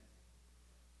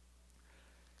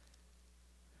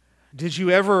Did you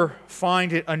ever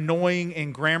find it annoying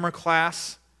in grammar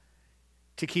class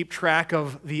to keep track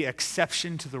of the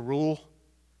exception to the rule?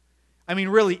 I mean,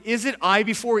 really, is it I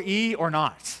before E or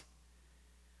not?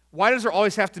 Why does there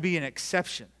always have to be an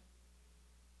exception?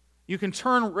 You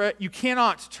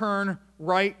cannot turn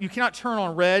right. You cannot turn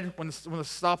on red when the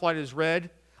stoplight is red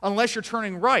unless you're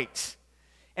turning right.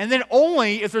 And then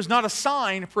only if there's not a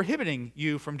sign prohibiting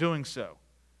you from doing so.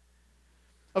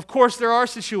 Of course, there are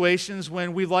situations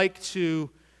when we like to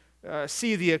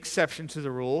see the exception to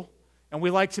the rule, and we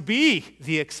like to be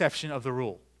the exception of the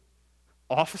rule.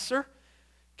 Officer,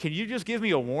 can you just give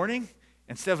me a warning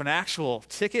instead of an actual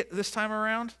ticket this time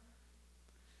around?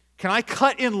 Can I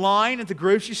cut in line at the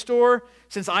grocery store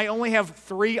since I only have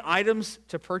 3 items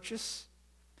to purchase?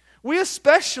 We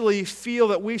especially feel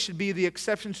that we should be the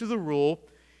exception to the rule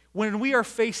when we are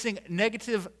facing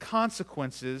negative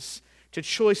consequences to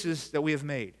choices that we have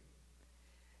made.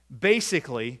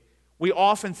 Basically, we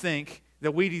often think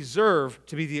that we deserve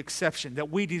to be the exception, that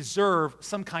we deserve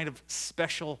some kind of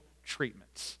special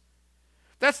treatment.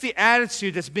 That's the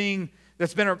attitude that's an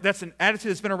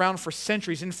attitude that's been around for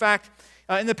centuries. In fact,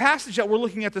 in the passage that we're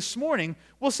looking at this morning,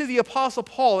 we'll see the Apostle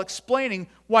Paul explaining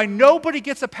why nobody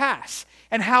gets a pass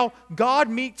and how God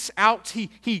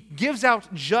he gives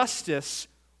out justice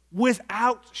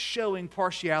without showing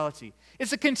partiality.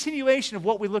 It's a continuation of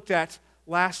what we looked at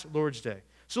last Lord's Day.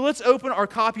 So let's open our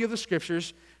copy of the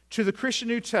Scriptures to the Christian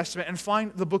New Testament and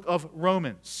find the book of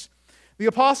Romans. The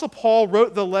Apostle Paul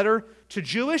wrote the letter to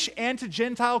Jewish and to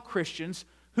Gentile Christians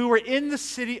who were in the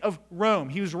city of Rome.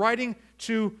 He was writing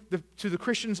to the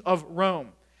Christians of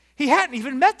Rome. He hadn't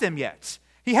even met them yet.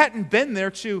 He hadn't been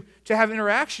there to have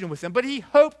interaction with them, but he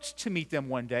hoped to meet them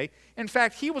one day. In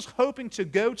fact, he was hoping to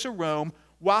go to Rome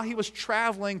while he was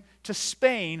traveling to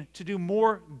Spain to do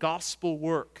more gospel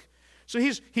work. So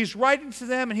he's writing to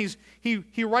them, and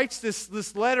he writes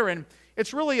this letter, and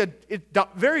it's really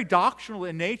very doctrinal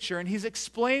in nature, and he's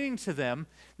explaining to them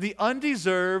the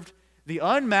undeserved, the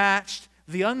unmatched,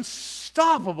 the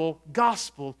unstoppable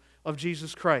gospel of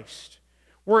Jesus Christ.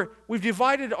 We've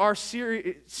divided our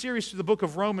series to the book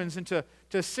of Romans into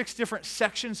 6 different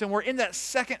sections, and we're in that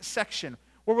second section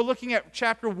where we're looking at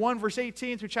chapter 1, verse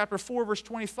 18 through chapter 4, verse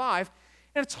 25,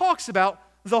 and it talks about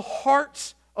the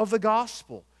heart of the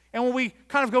gospel. And when we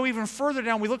kind of go even further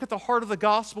down, we look at the heart of the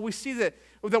gospel, we see that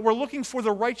we're looking for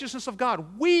the righteousness of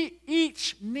God. We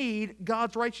each need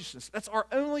God's righteousness. That's our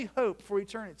only hope for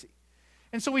eternity.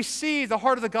 And so we see the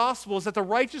heart of the gospel is that the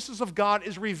righteousness of God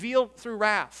is revealed through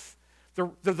wrath.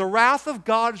 The wrath of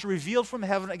God is revealed from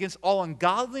heaven against all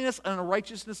ungodliness and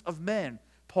unrighteousness of men,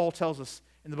 Paul tells us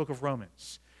in the book of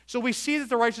Romans. So we see that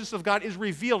the righteousness of God is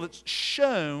revealed. It's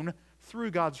shown through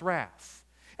God's wrath.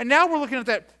 And now we're looking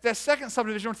at that second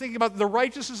subdivision. We're thinking about the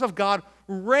righteousness of God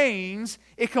reigns.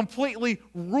 It completely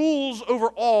rules over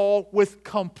all with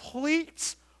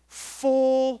complete,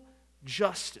 full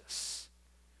justice.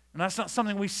 And that's not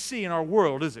something we see in our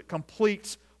world, is it?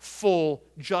 Complete, full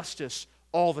justice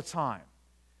all the time.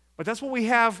 But that's what we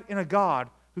have in a God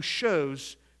who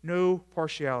shows no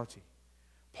partiality.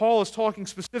 Paul is talking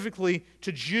specifically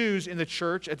to Jews in the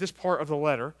church at this part of the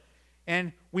letter.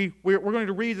 And we're going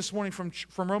to read this morning from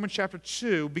Romans chapter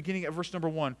 2, beginning at verse number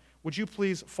 1. Would you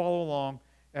please follow along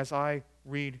as I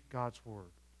read God's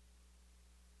word?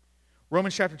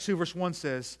 Romans chapter 2, verse 1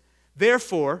 says,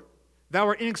 "Therefore, thou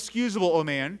art inexcusable, O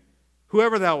man,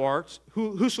 whosoever thou art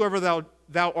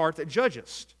that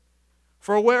judgest.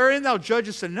 For wherein thou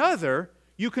judgest another,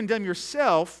 you condemn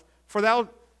yourself, for thou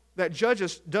that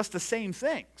judgest dost the same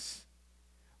things.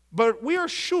 But we are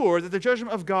sure that the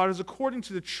judgment of God is according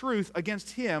to the truth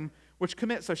against him which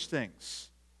commit such things.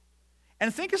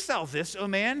 And thinkest thou this, O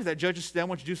man, that judgest them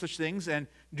which do such things, and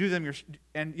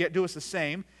yet doest the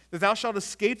same, that thou shalt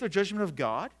escape the judgment of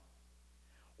God?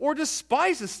 Or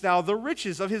despisest thou the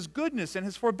riches of his goodness and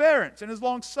his forbearance and his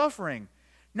long-suffering,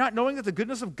 not knowing that the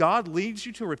goodness of God leads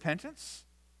you to repentance?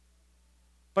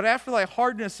 But after thy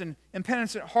hardness and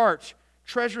impenitent heart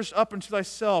treasurest up unto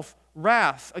thyself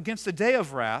wrath against the day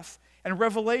of wrath and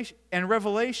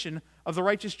revelation of the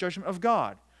righteous judgment of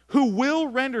God, who will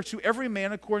render to every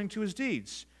man according to his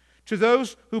deeds. To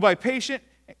those who by patient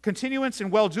continuance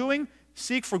in well-doing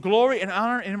seek for glory and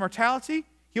honor and immortality,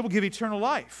 he will give eternal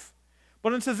life.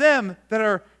 But unto them that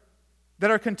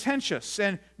are contentious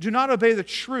and do not obey the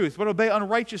truth, but obey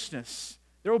unrighteousness,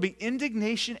 there will be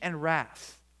indignation and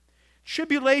wrath,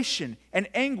 tribulation and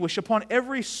anguish upon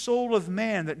every soul of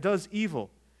man that does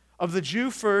evil, of the Jew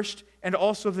first, and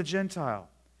also of the Gentile.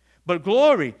 But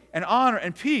glory and honor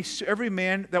and peace to every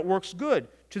man that works good,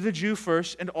 to the Jew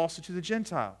first, and also to the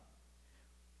Gentile.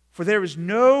 For there is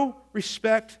no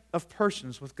respect of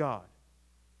persons with God.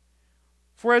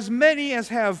 For as many as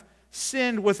have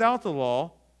sinned without the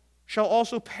law shall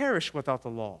also perish without the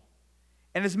law.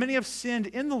 And as many have sinned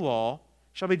in the law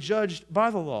shall be judged by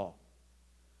the law.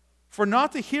 For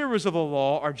not the hearers of the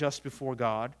law are just before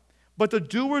God, but the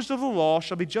doers of the law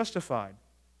shall be justified.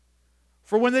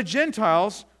 For when the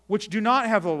Gentiles, which do not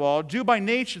have the law, do by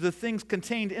nature the things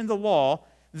contained in the law,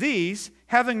 these,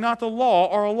 having not the law,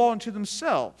 are a law unto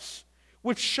themselves,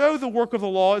 which show the work of the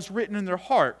law is written in their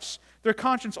hearts, their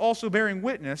conscience also bearing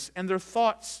witness, and their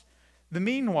thoughts, the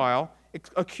meanwhile,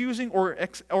 accusing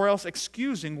or else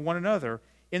excusing one another,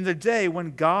 in the day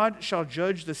when God shall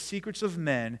judge the secrets of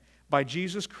men by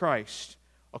Jesus Christ,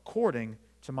 according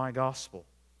to my gospel.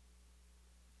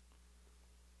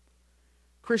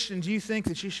 Christian, do you think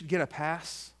that you should get a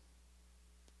pass?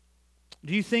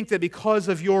 Do you think that because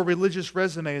of your religious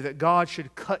resume that God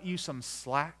should cut you some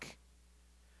slack?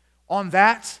 On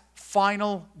that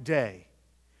final day,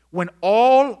 when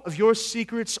all of your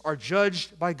secrets are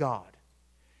judged by God,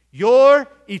 your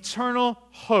eternal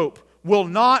hope will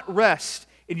not rest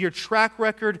in your track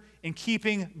record in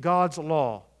keeping God's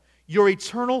law. Your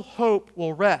eternal hope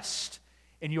will rest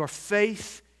in your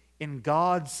faith in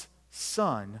God's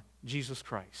Son, Jesus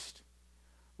Christ.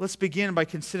 Let's begin by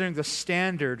considering the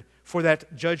standard for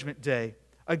that judgment day.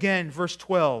 Again, verse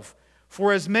 12.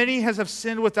 For as many as have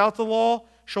sinned without the law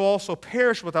shall also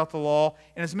perish without the law,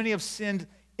 and as many have sinned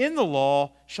in the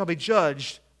law shall be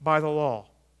judged by the law.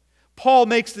 Paul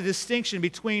makes the distinction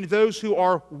between those who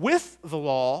are with the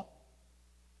law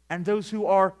and those who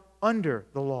are under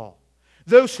the law.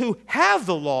 Those who have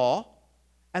the law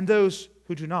and those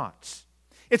who do not.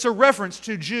 It's a reference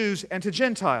to Jews and to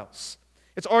Gentiles.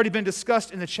 It's already been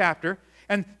discussed in the chapter,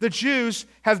 and the Jews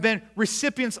have been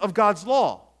recipients of God's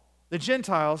law. The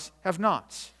Gentiles have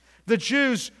not. The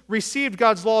Jews received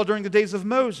God's law during the days of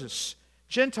Moses.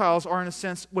 Gentiles are, in a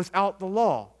sense, without the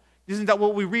law. Isn't that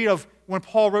what we read of when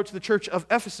Paul wrote to the church of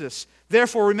Ephesus?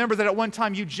 Therefore, remember that at one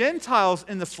time you Gentiles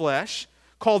in the flesh,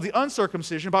 called the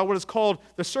uncircumcision, by what is called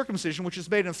the circumcision, which is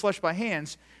made in flesh by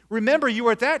hands. Remember, you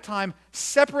were at that time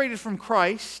separated from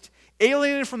Christ,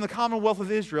 alienated from the commonwealth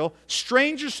of Israel,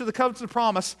 strangers to the covenants of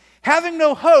promise, having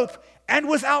no hope, and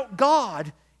without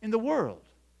God in the world.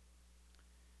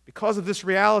 Because of this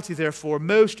reality, therefore,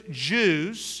 most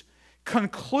Jews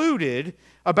concluded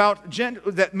about Gentiles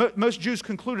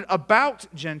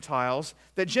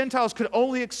that Gentiles could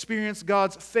only experience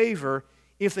God's favor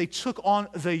if they took on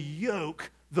the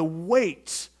yoke, the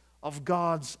weight of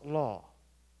God's law.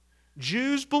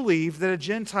 Jews believed that a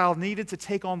Gentile needed to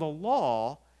take on the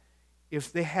law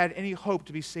if they had any hope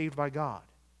to be saved by God.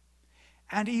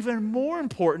 And even more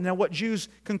important than what Jews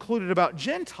concluded about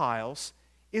Gentiles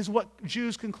is what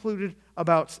Jews concluded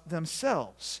about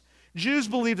themselves. Jews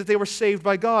believed that they were saved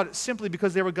by God simply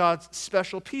because they were God's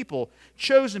special people,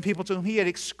 chosen people to whom He had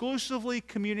exclusively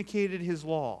communicated His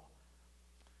law.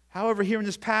 However, here in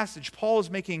this passage, Paul is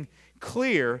making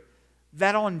clear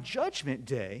that on Judgment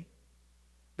Day,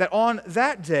 that on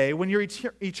that day, when your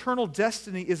eternal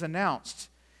destiny is announced,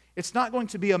 it's not going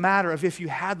to be a matter of if you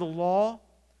had the law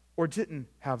or didn't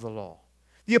have the law.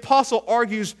 The apostle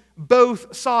argues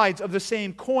both sides of the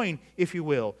same coin, if you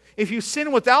will. If you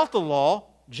sin without the law,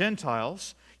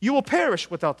 Gentiles, you will perish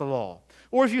without the law.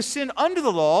 Or if you sin under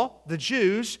the law, the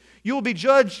Jews, you will be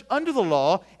judged under the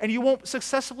law, and you won't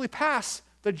successfully pass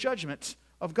the judgment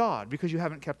of God because you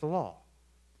haven't kept the law.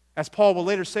 As Paul will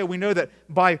later say, we know that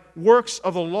by works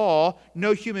of the law,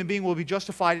 no human being will be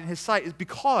justified in his sight, is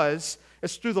because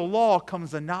it's through the law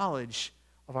comes the knowledge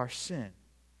of our sin.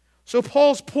 So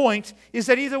Paul's point is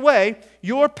that either way,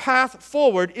 your path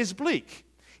forward is bleak.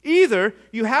 Either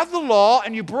you have the law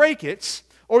and you break it,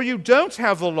 or you don't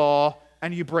have the law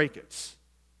and you break it.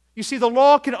 You see, the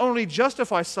law can only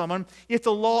justify someone if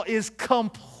the law is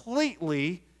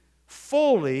completely,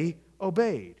 fully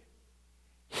obeyed.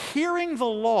 Hearing the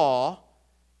law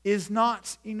is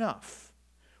not enough.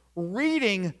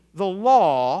 Reading the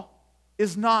law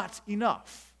is not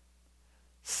enough.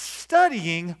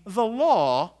 Studying the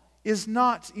law is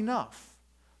not enough.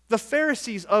 The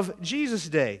Pharisees of Jesus'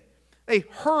 day, they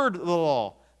heard the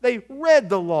law, they read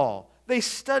the law, they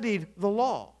studied the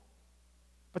law.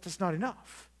 But that's not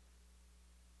enough.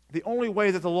 The only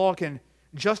way that the law can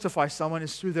justify someone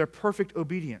is through their perfect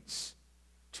obedience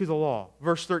to the law.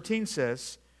 Verse 13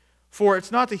 says, "For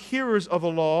it's not the hearers of the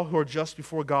law who are just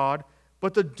before God,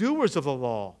 but the doers of the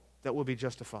law that will be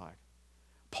justified."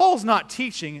 Paul's not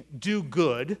teaching do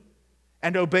good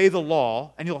and obey the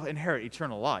law and you'll inherit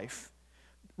eternal life.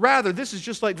 Rather, this is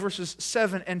just like verses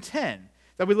 7 and 10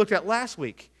 that we looked at last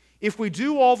week. If we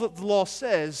do all that the law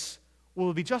says,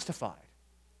 we'll be justified.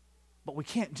 But we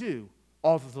can't do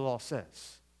all that the law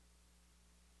says.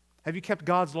 Have you kept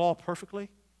God's law perfectly?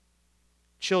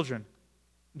 Children,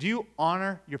 do you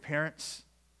honor your parents?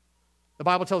 The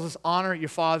Bible tells us, honor your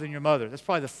father and your mother. That's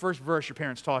probably the first verse your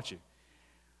parents taught you.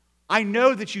 I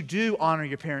know that you do honor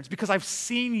your parents because I've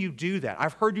seen you do that.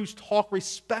 I've heard you talk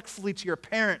respectfully to your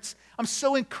parents. I'm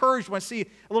so encouraged when I see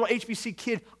a little HBC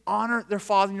kid honor their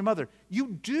father and your mother. You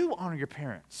do honor your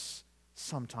parents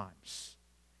sometimes.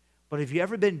 But have you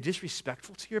ever been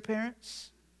disrespectful to your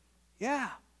parents? Yeah,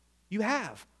 you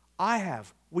have. I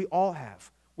have. We all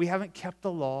have. We haven't kept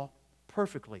the law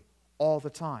perfectly all the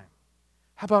time.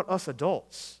 How about us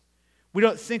adults? We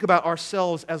don't think about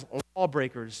ourselves as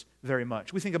lawbreakers very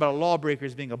much. We think about a lawbreaker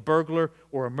as being a burglar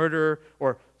or a murderer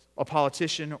or a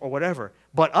politician or whatever.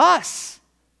 But us,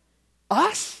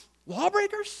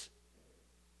 lawbreakers?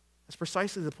 That's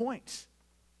precisely the point.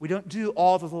 We don't do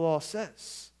all that the law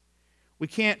says. We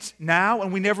can't now,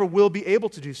 and we never will be able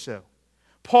to do so.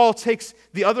 Paul takes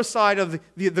the other side of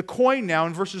the coin now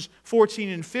in verses 14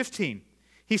 and 15.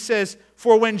 He says,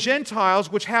 "For when Gentiles,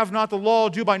 which have not the law,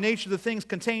 do by nature the things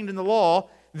contained in the law,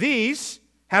 these,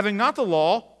 having not the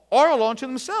law, are a law unto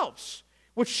themselves,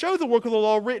 which show the work of the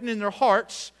law written in their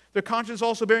hearts, their conscience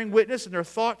also bearing witness, and their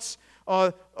thoughts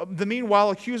the meanwhile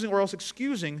accusing or else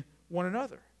excusing one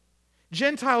another."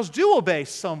 Gentiles do obey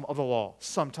some of the law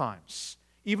sometimes,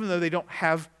 even though they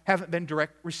haven't been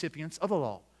direct recipients of the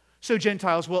law. So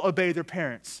Gentiles will obey their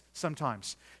parents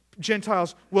sometimes.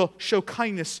 Gentiles will show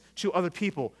kindness to other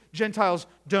people. Gentiles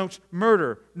don't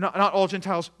murder. Not all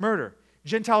Gentiles murder.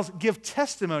 Gentiles give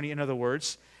testimony, in other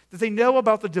words, that they know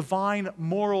about the divine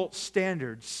moral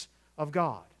standards of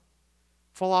God.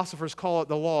 Philosophers call it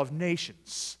the law of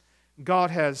nations.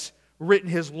 God has written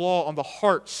his law on the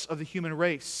hearts of the human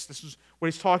race. This is what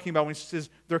he's talking about when he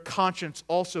says their conscience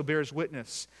also bears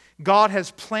witness. God has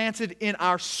planted in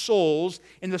our souls,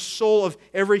 in the soul of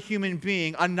every human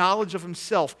being, a knowledge of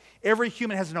himself. Every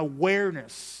human has an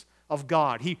awareness of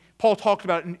God. Paul talked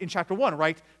about it in chapter 1,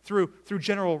 right? Through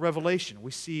general revelation, we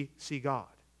see God.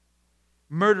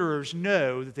 Murderers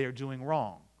know that they are doing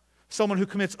wrong. Someone who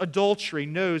commits adultery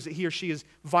knows that he or she is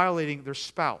violating their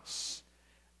spouse.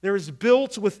 There is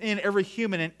built within every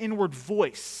human an inward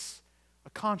voice, a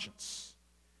conscience.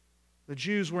 The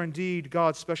Jews were indeed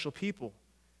God's special people,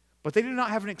 but they do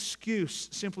not have an excuse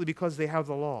simply because they have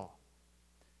the law.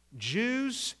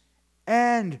 Jews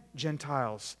and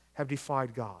Gentiles have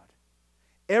defied God.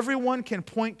 Everyone can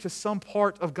point to some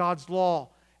part of God's law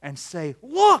and say,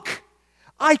 "Look,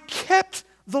 I kept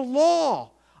the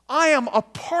law. I am a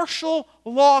partial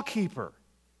law keeper."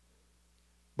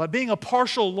 But being a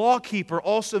partial law keeper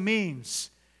also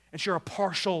means that you're a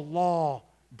partial law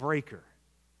breaker.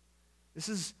 This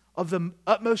is of the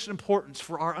utmost importance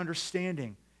for our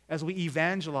understanding as we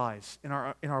evangelize in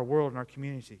our world, in our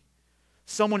community.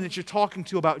 Someone that you're talking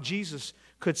to about Jesus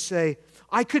could say,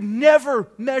 "I could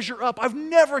never measure up. I've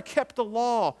never kept the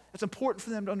law." That's important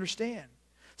for them to understand.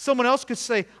 Someone else could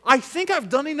say, "I think I've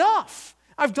done enough.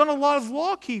 I've done a lot of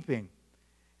law keeping."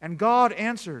 And God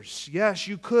answers, yes,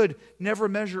 you could never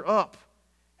measure up,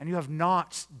 and you have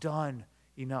not done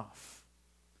enough.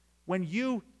 When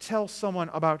you tell someone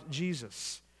about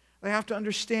Jesus, they have to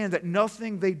understand that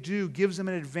nothing they do gives them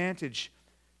an advantage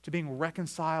to being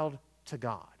reconciled to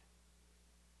God.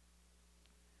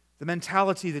 The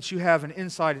mentality that you have an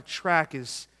inside track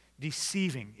is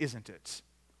deceiving, isn't it?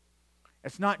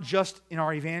 It's not just in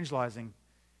our evangelizing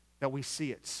that we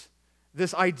see it.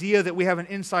 This idea that we have an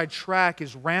inside track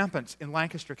is rampant in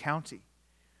Lancaster County.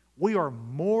 We are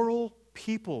moral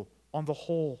people on the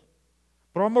whole,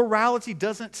 but our morality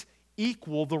doesn't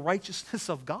equal the righteousness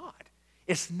of God.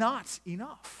 It's not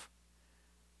enough.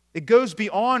 It goes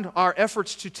beyond our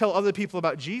efforts to tell other people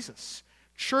about Jesus.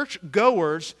 Church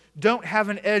goers don't have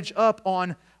an edge up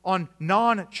on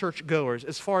non-church goers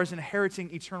as far as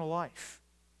inheriting eternal life.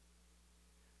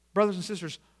 Brothers and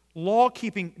sisters,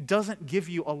 law-keeping doesn't give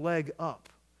you a leg up.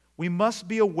 We must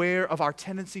be aware of our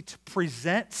tendency to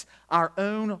present our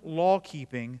own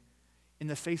law-keeping in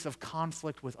the face of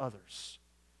conflict with others.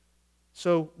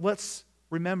 So let's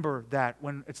remember that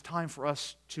when it's time for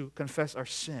us to confess our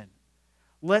sin.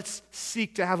 Let's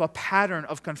seek to have a pattern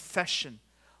of confession.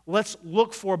 Let's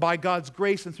look for, by God's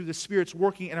grace and through the Spirit's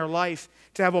working in our life,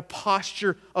 to have a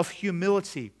posture of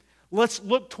humility. Let's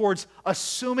look towards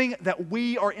assuming that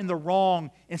we are in the wrong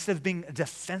instead of being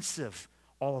defensive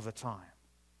all of the time.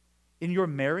 In your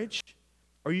marriage,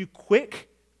 are you quick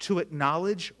to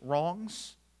acknowledge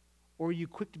wrongs, or are you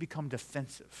quick to become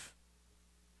defensive?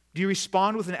 Do you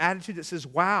respond with an attitude that says,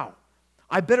 "Wow,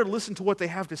 I better listen to what they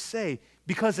have to say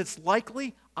because it's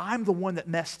likely I'm the one that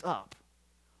messed up"?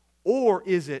 Or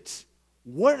is it,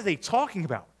 what are they talking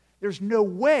about? There's no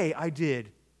way I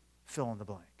did fill in the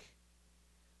blank.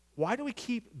 Why do we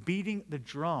keep beating the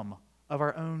drum of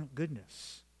our own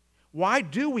goodness? Why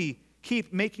do we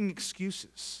keep making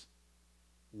excuses?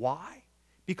 Why?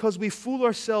 Because we fool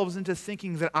ourselves into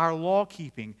thinking that our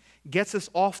law-keeping gets us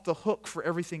off the hook for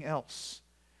everything else.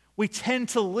 We tend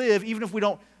to live, even if we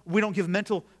don't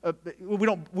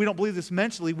believe this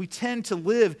mentally, we tend to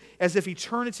live as if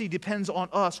eternity depends on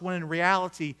us, when in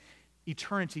reality,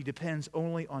 eternity depends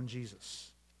only on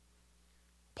Jesus.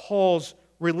 Paul's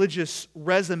religious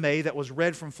resume that was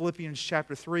read from Philippians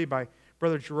chapter 3 by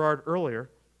Brother Gerard earlier,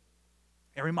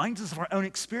 it reminds us of our own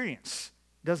experience,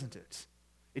 doesn't it?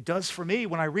 It does for me.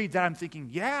 When I read that, I'm thinking,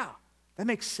 yeah, that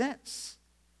makes sense.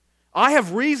 I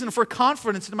have reason for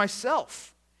confidence in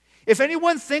myself. If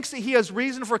anyone thinks that he has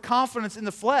reason for confidence in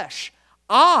the flesh,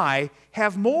 I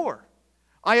have more.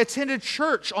 I attended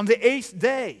church on the 8th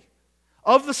day.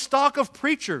 Of the stock of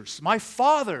preachers, my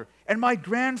father and my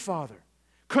grandfather.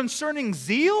 Concerning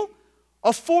zeal,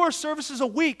 a 4 services a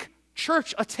week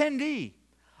church attendee.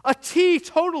 A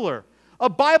teetotaler, a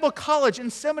Bible college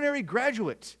and seminary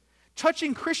graduate.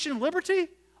 Touching Christian liberty,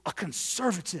 a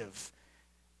conservative.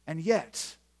 And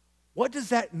yet, what does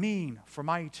that mean for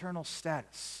my eternal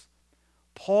status?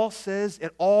 Paul says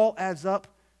it all adds up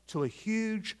to a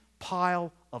huge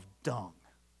pile of dung.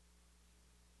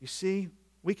 You see,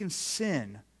 we can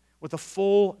sin with a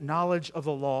full knowledge of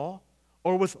the law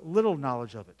or with little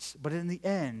knowledge of it. But in the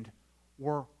end,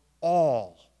 we're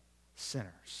all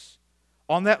sinners.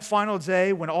 On that final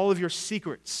day, when all of your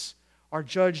secrets are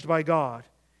judged by God,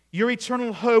 your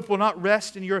eternal hope will not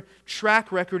rest in your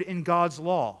track record in God's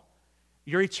law.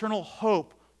 Your eternal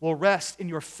hope will rest in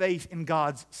your faith in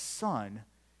God's Son,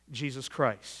 Jesus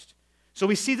Christ. So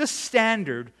we see the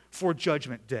standard for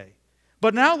Judgment Day.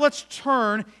 But now let's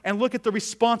turn and look at the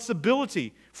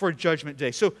responsibility for Judgment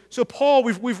Day. So Paul,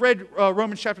 we've read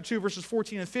Romans chapter 2, verses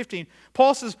 14 and 15.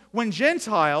 Paul says, when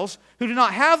Gentiles who do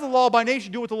not have the law by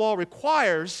nature do what the law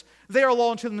requires, they are a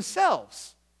law unto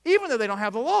themselves, even though they don't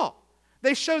have the law.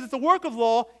 They show that the work of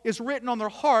law is written on their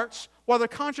hearts, while their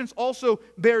conscience also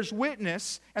bears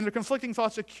witness, and their conflicting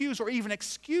thoughts accuse or even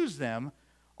excuse them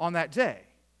on that day.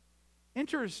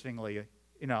 Interestingly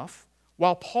enough,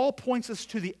 while Paul points us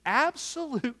to the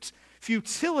absolute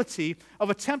futility of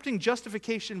attempting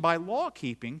justification by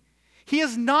law-keeping, he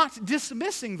is not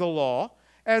dismissing the law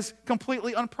as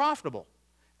completely unprofitable.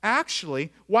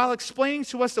 Actually, while explaining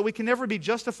to us that we can never be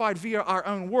justified via our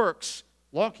own works,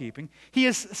 law-keeping, he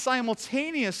is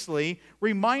simultaneously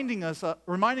reminding us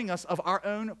of our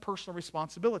own personal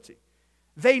responsibility.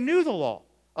 They knew the law.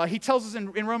 He tells us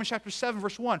in Romans chapter 7,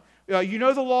 verse 1, you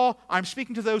know the law, I'm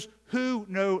speaking to those who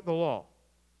know the law.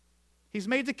 He's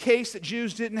made the case that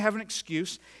Jews didn't have an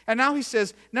excuse, and now he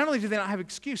says, not only do they not have an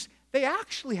excuse, they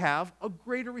actually have a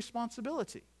greater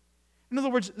responsibility. In other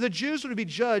words, the Jews would be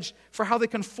judged for how they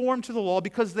conformed to the law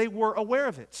because they were aware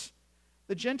of it.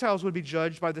 The Gentiles would be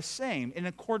judged by the same, in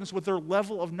accordance with their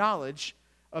level of knowledge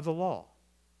of the law.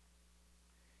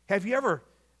 Have you ever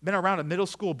been around a middle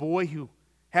school boy who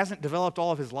hasn't developed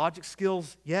all of his logic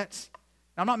skills yet?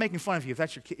 Now, I'm not making fun of you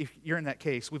if you're in that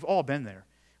case. We've all been there.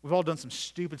 We've all done some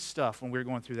stupid stuff when we were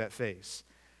going through that phase.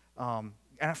 And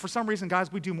for some reason,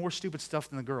 guys, we do more stupid stuff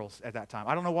than the girls at that time.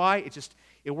 I don't know why.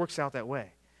 It works out that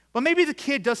way. But maybe the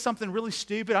kid does something really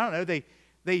stupid. I don't know.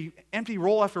 They empty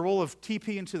roll after roll of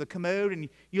TP into the commode, and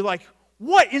you're like,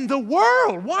 what in the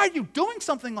world? Why are you doing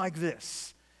something like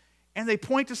this? And they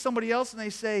point to somebody else and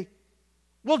they say,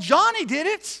 well, Johnny did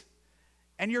it.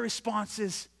 And your response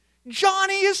is,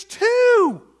 Johnny is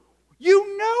too.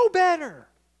 You know better.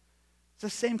 It's the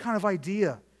same kind of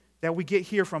idea that we get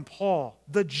here from Paul.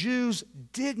 The Jews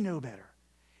did know better.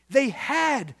 They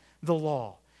had the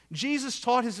law. Jesus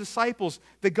taught his disciples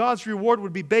that God's reward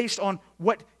would be based on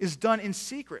what is done in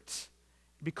secret.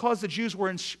 Because the Jews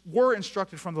were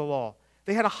instructed from the law,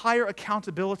 they had a higher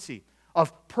accountability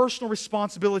of personal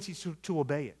responsibility to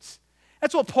obey it.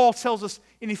 That's what Paul tells us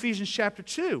in Ephesians chapter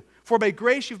 2. For by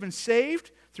grace you've been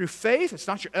saved through faith. It's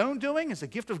not your own doing. It's a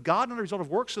gift of God, not a result of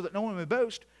works, so that no one may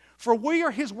boast. For we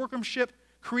are his workmanship,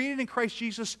 created in Christ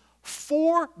Jesus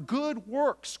for good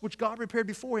works, which God prepared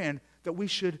beforehand that we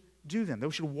should do them, that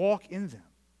we should walk in them.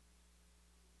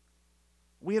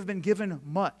 We have been given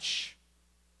much,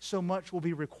 so much will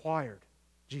be required,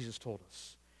 Jesus told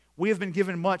us. We have been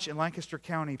given much in Lancaster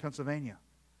County, Pennsylvania.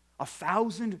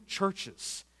 1,000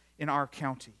 churches in our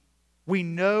county. We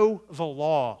know the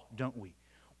law, don't we?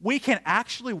 We can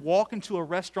actually walk into a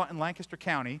restaurant in Lancaster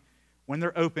County when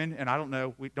they're open, and I don't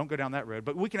know, we don't go down that road,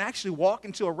 but we can actually walk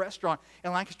into a restaurant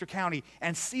in Lancaster County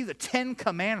and see the 10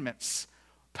 Commandments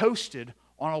posted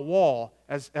on a wall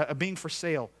as being for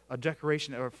sale, a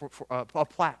decoration or a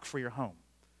plaque for your home.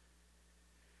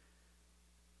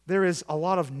 There is a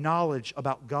lot of knowledge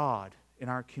about God in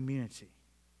our community,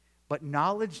 but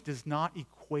knowledge does not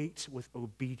equate with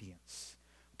obedience.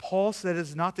 Paul said it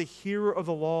is not the hearer of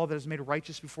the law that is made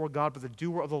righteous before God, but the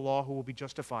doer of the law who will be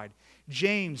justified.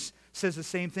 James says the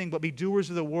same thing, but be doers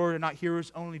of the word and not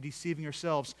hearers only, deceiving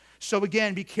yourselves. So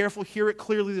again, be careful, hear it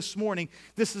clearly this morning.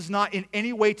 This is not in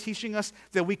any way teaching us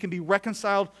that we can be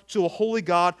reconciled to a holy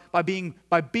God by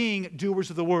being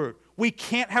doers of the word. We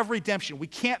can't have redemption. We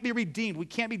can't be redeemed. We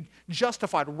can't be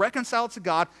justified, reconciled to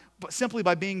God, but simply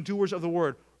by being doers of the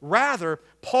word. Rather,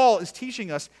 Paul is teaching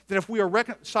us that if we are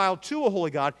reconciled to a holy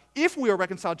God,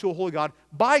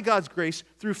 by God's grace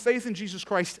through faith in Jesus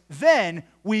Christ, then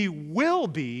we will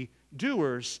be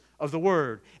doers of the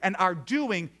word. And our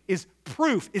doing is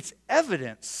proof, it's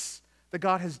evidence that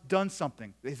God has done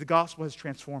something, that the gospel has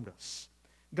transformed us.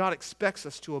 God expects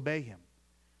us to obey him.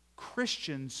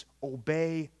 Christians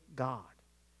obey God.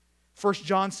 1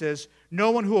 John says, no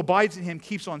one who abides in him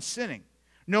keeps on sinning.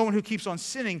 No one who keeps on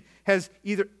sinning has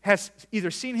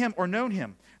either seen him or known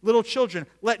him. Little children,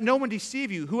 let no one deceive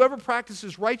you. Whoever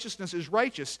practices righteousness is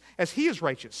righteous as he is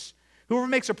righteous. Whoever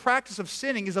makes a practice of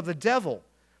sinning is of the devil,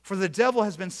 for the devil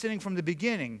has been sinning from the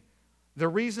beginning. The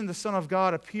reason the Son of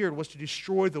God appeared was to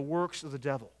destroy the works of the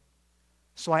devil.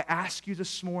 So I ask you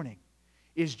this morning,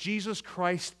 is Jesus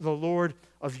Christ the Lord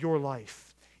of your life?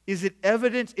 Is it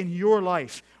evident in your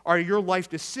life? Are your life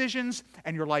decisions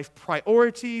and your life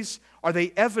priorities, are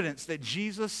they evidence that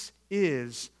Jesus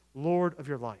is Lord of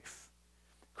your life?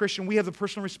 Christian, we have the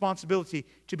personal responsibility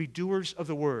to be doers of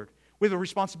the word. We have the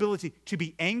responsibility to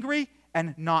be angry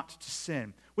and not to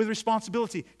sin. We have the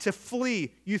responsibility to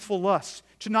flee youthful lusts,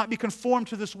 to not be conformed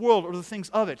to this world or the things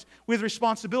of it. We have the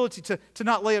responsibility to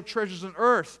not lay up treasures on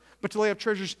earth, but to lay up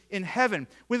treasures in heaven.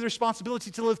 We have the responsibility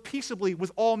to live peaceably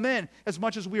with all men as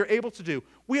much as we are able to do.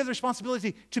 We have the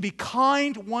responsibility to be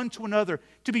kind one to another,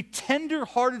 to be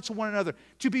tender-hearted to one another,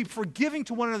 to be forgiving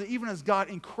to one another, even as God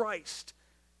in Christ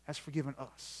has forgiven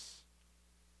us.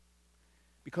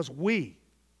 Because we,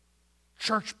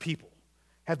 church people,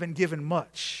 have been given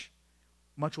much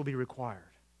will be required.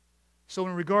 So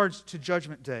in regards to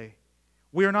Judgment Day,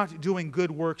 we are not doing good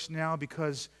works now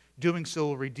because doing so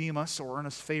will redeem us or earn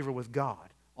us favor with God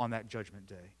on that Judgment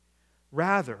Day.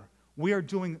 Rather, we are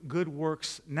doing good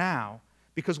works now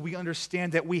because we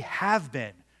understand that we have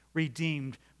been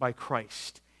redeemed by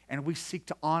Christ, and we seek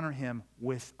to honor him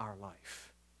with our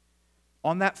life.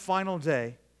 On that final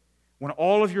day, when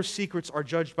all of your secrets are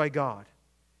judged by God,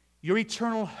 your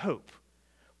eternal hope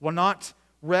will not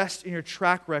rest in your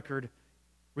track record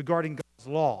regarding God's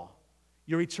law.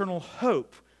 Your eternal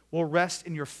hope will rest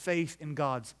in your faith in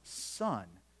God's Son,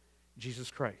 Jesus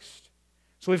Christ.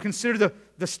 So we've considered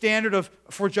the standard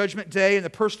for Judgment Day and the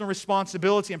personal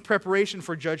responsibility and preparation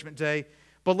for Judgment Day.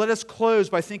 But let us close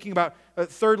by thinking about,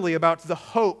 thirdly, about the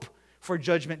hope for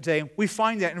Judgment Day. We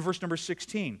find that in verse number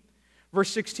 16. Verse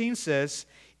 16 says,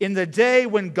 "In the day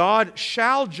when God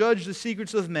shall judge the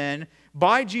secrets of men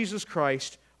by Jesus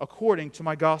Christ, according to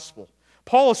my gospel."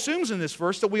 Paul assumes in this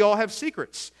verse that we all have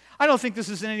secrets. I don't think this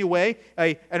is in any way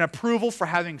an approval for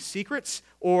having secrets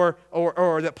or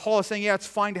that Paul is saying, yeah, it's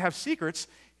fine to have secrets.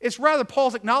 It's rather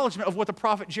Paul's acknowledgement of what the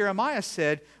prophet Jeremiah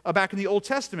said back in the Old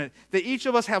Testament, that each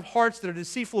of us have hearts that are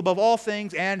deceitful above all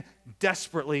things and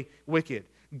desperately wicked.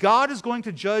 God is going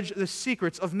to judge the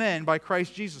secrets of men by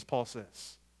Christ Jesus, Paul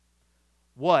says.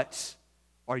 What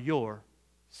are your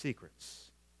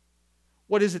secrets?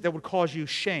 What is it that would cause you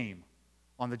shame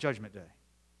on the Judgment Day?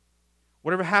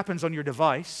 Whatever happens on your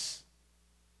device,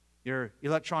 your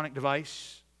electronic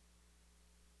device,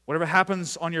 whatever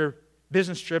happens on your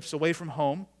business trips away from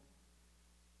home,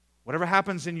 whatever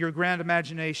happens in your grand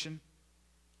imagination,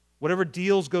 whatever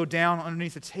deals go down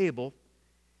underneath the table,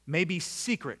 may be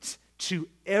secret to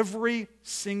every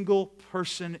single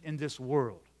person in this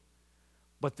world,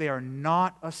 but they are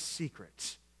not a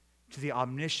secret to the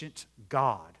omniscient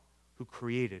God who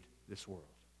created this world.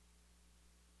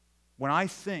 When I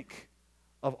think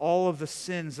of all of the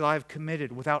sins that I have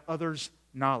committed without others'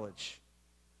 knowledge,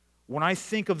 when I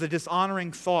think of the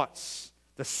dishonoring thoughts,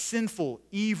 the sinful,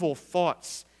 evil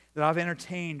thoughts that I've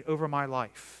entertained over my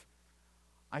life,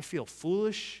 I feel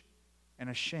foolish and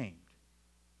ashamed.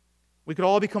 We could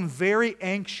all become very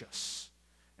anxious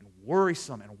and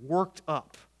worrisome and worked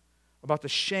up about the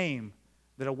shame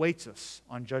that awaits us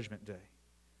on Judgment Day.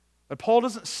 But Paul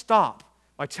doesn't stop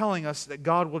by telling us that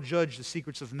God will judge the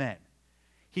secrets of men.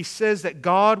 He says that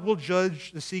God will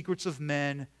judge the secrets of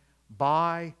men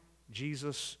by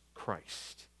Jesus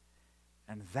Christ.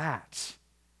 And that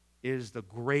is the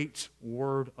great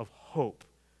word of hope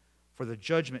for the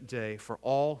judgment day for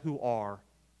all who are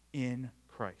in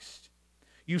Christ.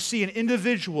 You see, an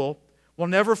individual will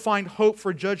never find hope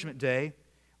for judgment day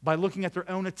by looking at their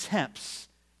own attempts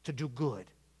to do good,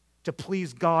 to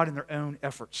please God in their own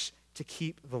efforts to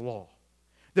keep the law.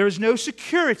 There is no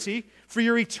security for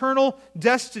your eternal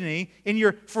destiny,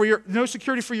 no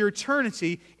security for your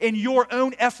eternity in your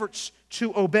own efforts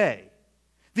to obey.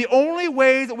 The only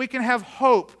way that we can have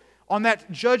hope on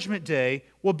that judgment day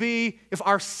will be if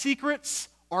our secrets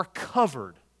are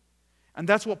covered. And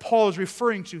that's what Paul is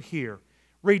referring to here.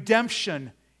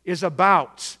 Redemption is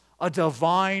about a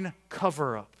divine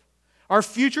cover-up. Our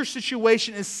future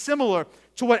situation is similar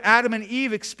to what Adam and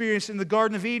Eve experienced in the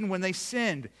Garden of Eden when they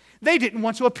sinned. They didn't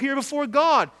want to appear before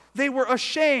God. They were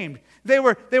ashamed. They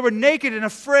were naked and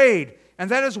afraid.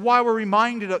 And that is why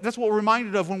that's what we're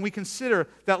reminded of when we consider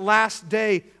that last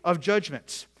day of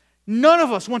judgment. None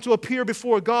of us want to appear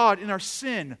before God in our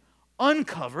sin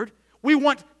uncovered. We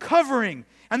want covering.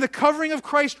 And the covering of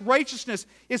Christ's righteousness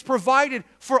is provided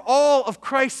for all of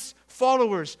Christ's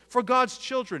followers, for God's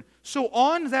children. So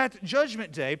on that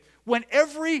judgment day, when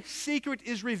every secret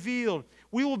is revealed,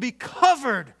 we will be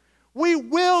covered. We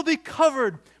will be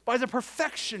covered by the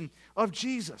perfection of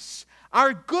Jesus.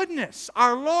 Our goodness,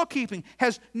 our law-keeping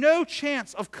has no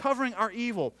chance of covering our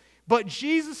evil, but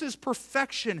Jesus'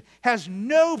 perfection has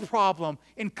no problem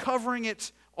in covering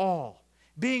it all.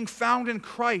 Being found in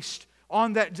Christ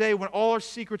on that day when all our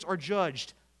secrets are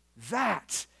judged,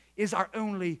 that is our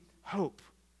only hope.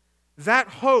 That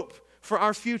hope for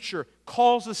our future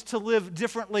calls us to live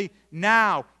differently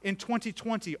now in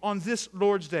 2020 on this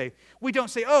Lord's Day. We don't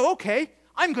say, oh, okay,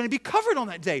 I'm going to be covered on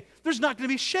that day. There's not going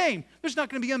to be shame. There's not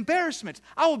going to be embarrassment.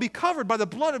 I will be covered by the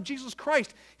blood of Jesus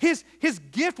Christ. His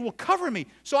gift will cover me,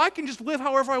 so I can just live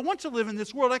however I want to live in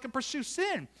this world. I can pursue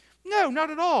sin. No, not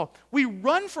at all. We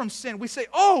run from sin. We say,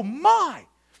 oh my,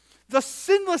 the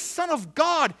sinless Son of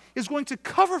God is going to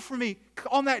cover for me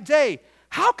on that day.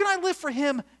 How can I live for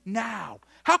Him now?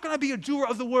 How can I be a doer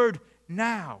of the word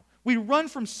now? We run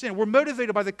from sin. We're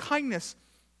motivated by the kindness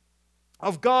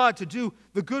of God to do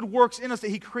the good works in us that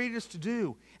He created us to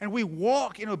do. And we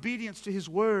walk in obedience to His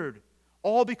word,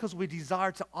 all because we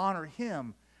desire to honor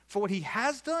Him for what He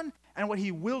has done and what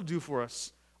He will do for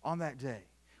us on that day.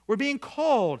 We're being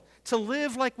called to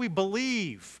live like we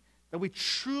believe, that we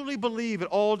truly believe it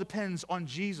all depends on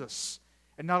Jesus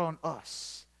and not on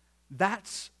us.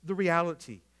 That's the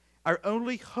reality. Our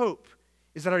only hope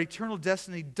is that our eternal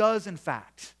destiny does, in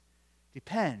fact,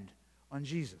 depend on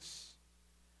Jesus.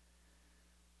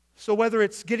 So whether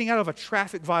it's getting out of a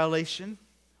traffic violation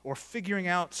or figuring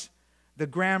out the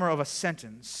grammar of a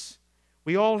sentence,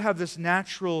 we all have this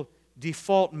natural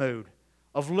default mode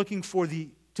of looking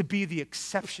to be the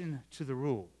exception to the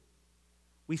rule.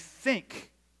 We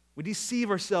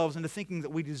deceive ourselves into thinking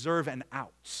that we deserve an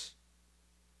out.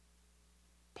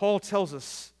 Paul tells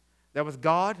us that with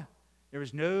God, there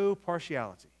is no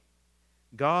partiality.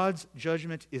 God's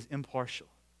judgment is impartial.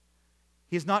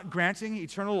 He is not granting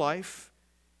eternal life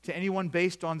to anyone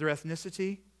based on their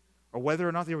ethnicity or whether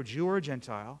or not they were Jew or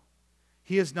Gentile.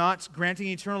 He is not granting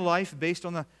eternal life based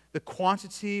on the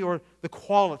quantity or the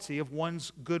quality of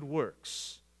one's good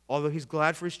works, although He's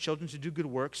glad for His children to do good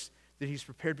works that He's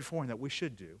prepared before and that we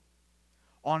should do.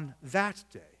 On that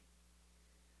day,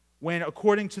 when,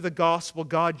 according to the gospel,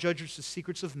 God judges the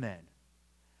secrets of men,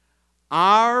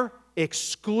 our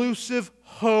exclusive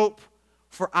hope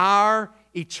for our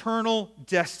eternal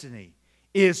destiny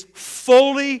is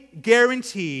fully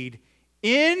guaranteed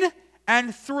in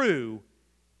and through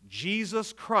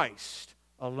Jesus Christ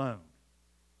alone.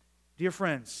 Dear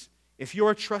friends, if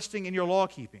you're trusting in your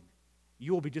law-keeping,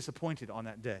 you will be disappointed on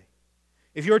that day.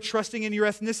 If you're trusting in your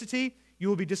ethnicity, you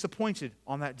will be disappointed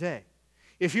on that day.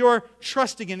 If you're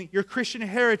trusting in your Christian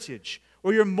heritage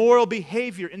or your moral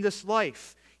behavior in this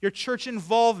life, your church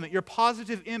involvement, your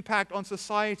positive impact on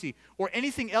society, or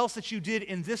anything else that you did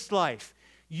in this life,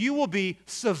 you will be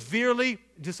severely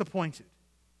disappointed,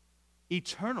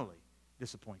 eternally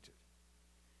disappointed.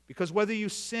 Because whether you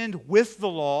sinned with the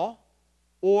law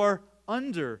or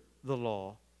under the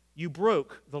law, you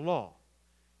broke the law.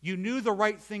 You knew the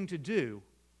right thing to do,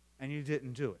 and you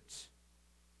didn't do it.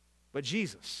 But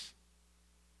Jesus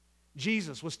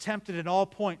was tempted in all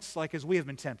points like as we have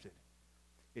been tempted.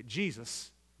 Yet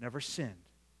Jesus never sinned.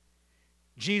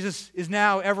 Jesus is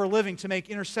now ever living to make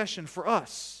intercession for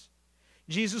us.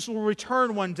 Jesus will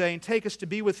return one day and take us to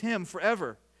be with Him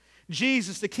forever.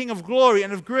 Jesus, the King of glory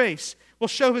and of grace, will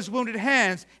show His wounded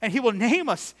hands, and He will name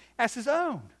us as His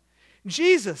own.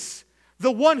 Jesus,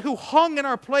 the one who hung in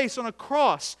our place on a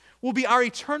cross, will be our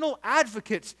eternal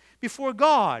advocate before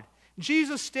God.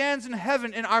 Jesus stands in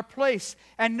heaven in our place,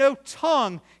 and no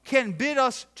tongue can bid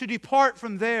us to depart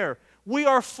from there. We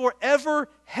are forever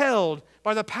held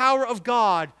by the power of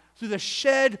God through the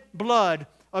shed blood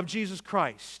of Jesus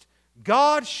Christ.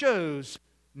 God shows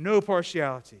no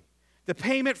partiality. The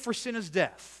payment for sin is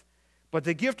death, but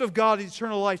the gift of God is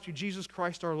eternal life through Jesus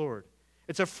Christ our Lord.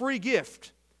 It's a free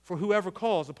gift for whoever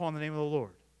calls upon the name of the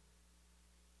Lord.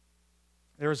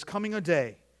 There is coming a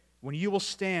day when you will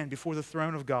stand before the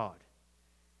throne of God,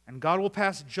 and God will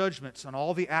pass judgments on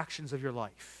all the actions of your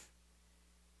life,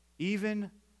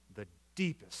 even the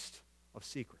deepest of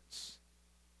secrets.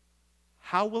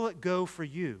 How will it go for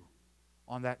you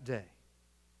on that day?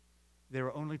 There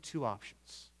are only two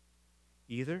options.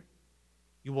 Either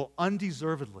you will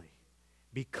undeservedly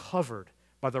be covered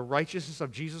by the righteousness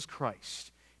of Jesus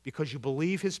Christ because you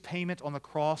believe His payment on the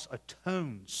cross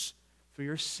atones for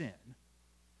your sin,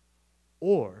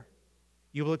 or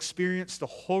you will experience the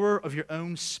horror of your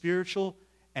own spiritual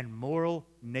and moral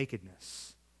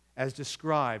nakedness, as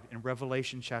described in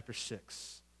Revelation chapter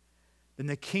 6. Then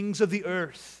the kings of the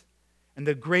earth, and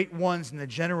the great ones, and the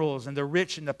generals, and the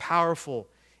rich, and the powerful,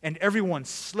 and everyone,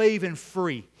 slave and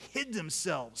free, hid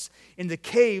themselves in the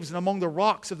caves and among the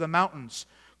rocks of the mountains,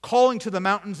 calling to the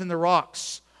mountains and the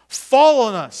rocks, "Fall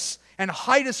on us, and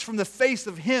hide us from the face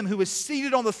of Him who is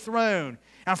seated on the throne,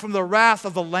 and from the wrath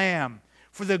of the Lamb.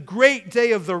 For the great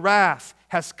day of the wrath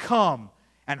has come,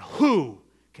 and who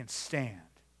can stand?"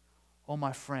 Oh,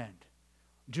 my friend,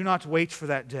 do not wait for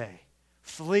that day.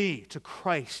 Flee to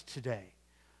Christ today.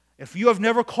 If you have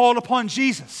never called upon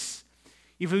Jesus,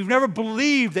 if you've never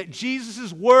believed that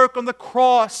Jesus' work on the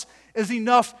cross is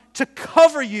enough to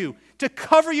cover you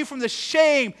from the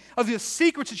shame of the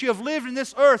secrets that you have lived in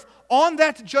this earth on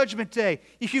that judgment day,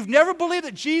 if you've never believed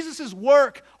that Jesus'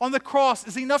 work on the cross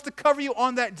is enough to cover you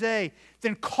on that day,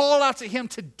 then call out to Him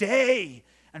today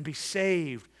and be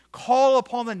saved. Call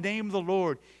upon the name of the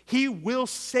Lord. He will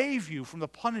save you from the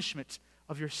punishment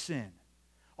of your sin.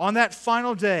 On that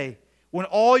final day, when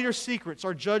all your secrets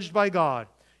are judged by God,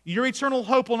 your eternal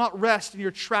hope will not rest in your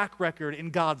track record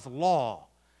in God's law.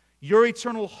 Your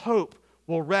eternal hope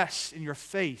will rest in your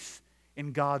faith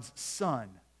in God's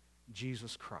Son,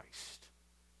 Jesus Christ.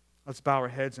 Let's bow our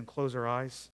heads and close our eyes.